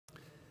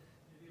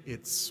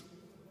It's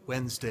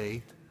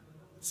Wednesday,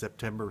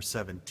 September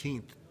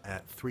 17th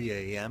at 3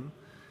 a.m.,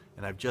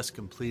 and I've just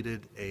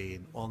completed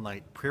an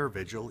all-night prayer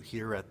vigil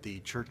here at the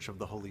Church of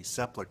the Holy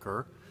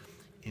Sepulcher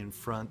in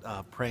front,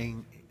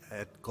 praying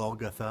at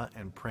Golgotha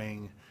and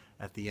praying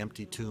at the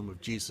empty tomb of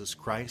Jesus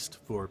Christ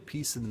for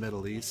peace in the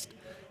Middle East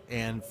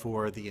and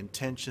for the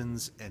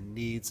intentions and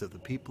needs of the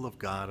people of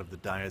God of the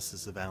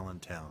Diocese of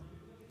Allentown.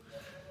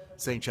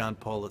 St. John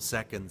Paul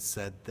II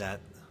said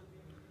that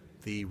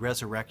the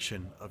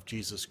resurrection of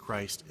Jesus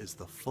Christ is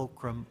the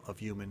fulcrum of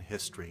human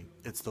history.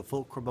 It's the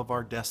fulcrum of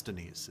our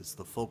destinies. It's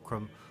the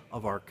fulcrum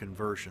of our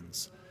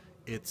conversions.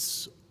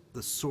 It's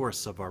the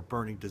source of our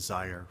burning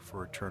desire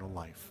for eternal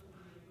life.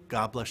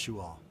 God bless you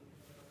all.